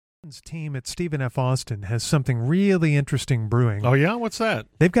Clarence team at Stephen F. Austin has something really interesting brewing. Oh, yeah? What's that?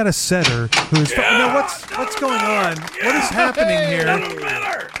 They've got a setter who is... what's going on? What is happening here?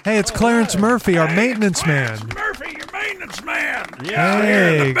 Hey, it's Clarence Murphy, our maintenance man. Clarence Murphy, your maintenance man. Yeah. Here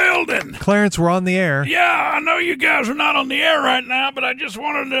in Hey. the building. Clarence, we're on the air. Yeah, I know you guys are not on the air right now, but I just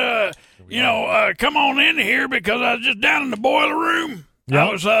wanted to, come on in here because I was just down in the boiler room. Yep.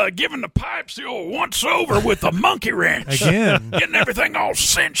 I was giving the pipes the old once-over with the monkey wrench. Again. Getting everything all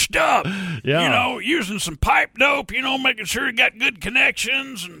cinched up. Yeah. Using some pipe dope, making sure you got good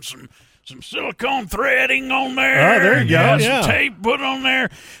connections and some silicone threading on there. Oh, there you go. Some tape put on there.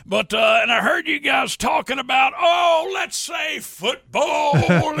 But and I heard you guys talking about, let's say football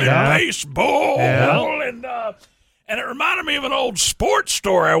and baseball. Yeah. And it reminded me of an old sports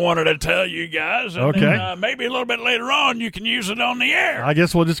story I wanted to tell you guys. And Okay. then, maybe a little bit later on you can use it on the air. I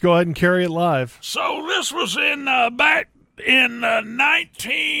guess we'll just go ahead and carry it live. So this was in back in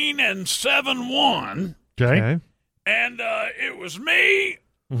 1971. Okay. And it was me,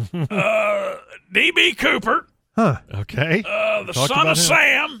 DB Cooper, Okay. the Talked son about of him.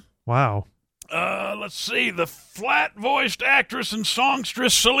 Sam. Wow. Let's see, the flat-voiced actress and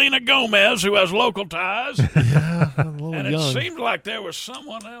songstress Selena Gomez, who has local ties. Yeah, a little And young. it seemed like there was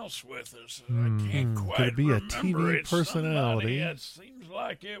someone else with us. I can't quite Could it be a remember. TV It's personality? somebody. It seems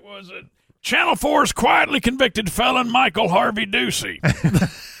like it was a Channel 4's quietly convicted felon Michael Harvey Doocy.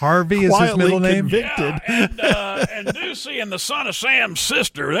 Harvey is his Quietly middle name? convicted. And Doocy and the son of Sam's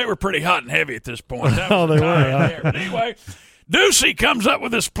sister, they were pretty hot and heavy at this point. That Oh, was the they were, time huh? there. But anyway, Doocy comes up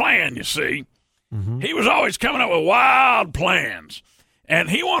with this plan, you see. He was always coming up with wild plans. And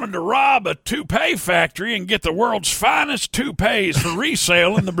he wanted to rob a toupee factory and get the world's finest toupees for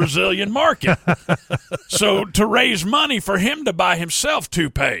resale in the Brazilian market. So to raise money for him to buy himself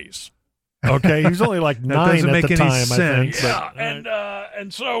toupees. Okay, he was only like 9 doesn't at make the any time, sense. I think. Yeah,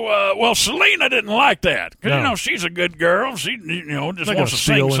 and so Selena didn't like that because No. she's a good girl. She just Not wants gonna to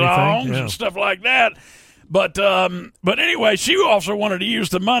steal sing anything, songs yeah. and stuff like that. But anyway, she also wanted to use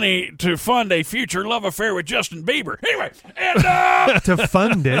the money to fund a future love affair with Justin Bieber. Anyway, and To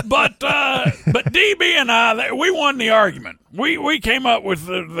fund it. but DB and I, we won the argument. We came up with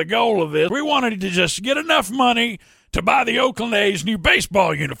the goal of this. We wanted to just get enough money to buy the Oakland A's new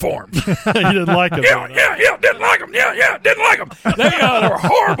baseball uniforms. you didn't like it. Yeah, didn't like them. Yeah, didn't like them. They were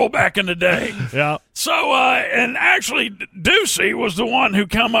horrible back in the day. Yeah. So, and actually, Doocy was the one who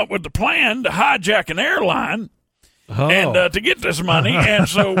come up with the plan to hijack an airline Oh. and to get this money. And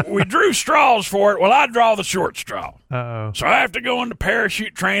so we drew straws for it. Well, I draw the short straw. Uh-oh. So I have to go into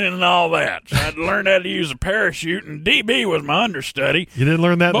parachute training and all that. So I had to learn how to use a parachute, and DB was my understudy. You didn't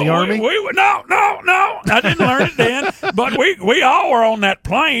learn that in the Army? No. I didn't learn it then. But we all were on that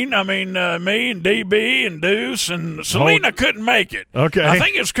plane. I mean, me and DB and Deuce, and Selena couldn't make it. Okay. I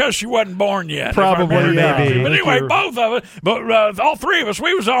think it's because she wasn't born yet. if I Probably, remember yeah. correctly. But Look, anyway, you're- both of us, but all three of us,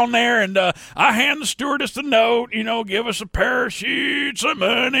 we was on there, and I hand the stewardess the note, give us a parachute, some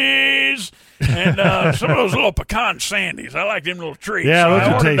monies, and some of those little pecan sandies. I like them little treats. Yeah, So those I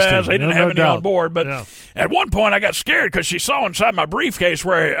are ordered tasty. those. They didn't No have any doubt. on board, but Yeah. at one point I got scared because she saw inside my briefcase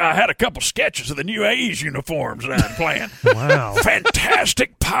where I had a couple sketches of the new A's uniforms that I'm playing. Wow.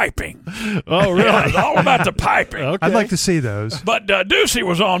 Fantastic piping. Oh, really? Yeah, it's all about the piping. Okay. I'd like to see those. But Doocy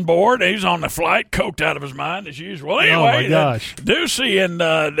was on board. He's on the flight, coked out of his mind as usual. Anyway, my gosh. Doocy and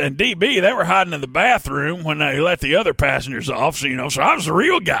DB, they were hiding in the bathroom when they let the other passengers off. So, so I was the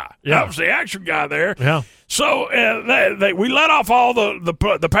real guy. Yeah. I was the action guy there. Yeah. So we let off all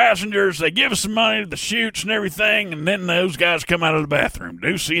the passengers. They give us some money, the chutes and everything, and then those guys come out of the bathroom,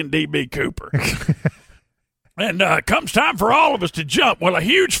 Doocy and DB Cooper. And comes time for all of us to jump. Well, a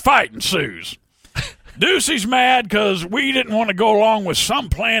huge fight ensues. Doocy's mad because we didn't want to go along with some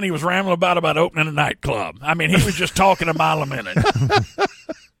plan he was rambling about opening a nightclub. I mean, he was just talking a mile a minute.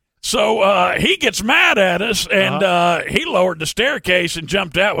 So he gets mad at us, and he lowered the staircase and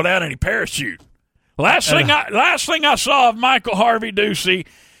jumped out without any parachute. Last thing I saw of Michael Harvey Doocy,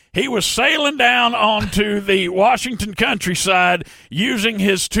 he was sailing down onto the Washington countryside using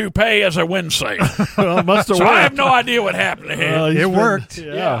his toupee as a windsail. Well, it must have So worked. I have no idea what happened to him. He's It worked.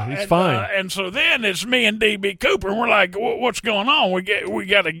 Yeah, he's and, fine. And so then it's me and DB Cooper, and we're like, "What's going on? We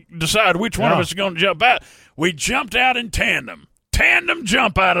got to decide which one of us is going to jump out." We jumped out in tandem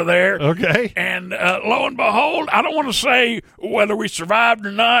jump out of there. Okay. And lo and behold, I don't want to say whether we survived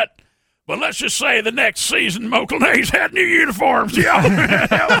or not, But let's just say the next season, Mokelnays had new uniforms, y'all.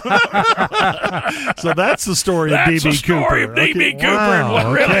 So that's the story That's of DB the story Cooper. of DB Cooper Wow, and what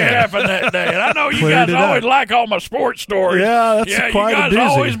really okay. happened that day. And I know you Cleared guys it always up. like all my sports stories. Yeah, that's quite you a guys doozy.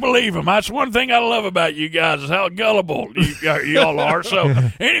 always believe them. That's one thing I love about you guys is how gullible you all are. So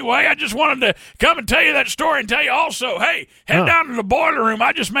anyway, I just wanted to come and tell you that story and tell you also, hey, head down to the boiler room.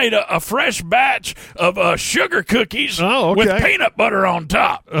 I just made a fresh batch of sugar cookies with peanut butter on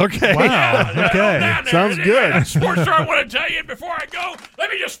top. Okay. Wow. Okay. Sounds good. Sports story I want to tell you. And before I go, let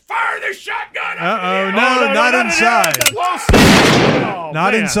me just fire this shotgun. Uh-oh, no, not inside. Oh,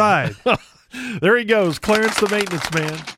 Not man. inside. There he goes, Clarence the maintenance man.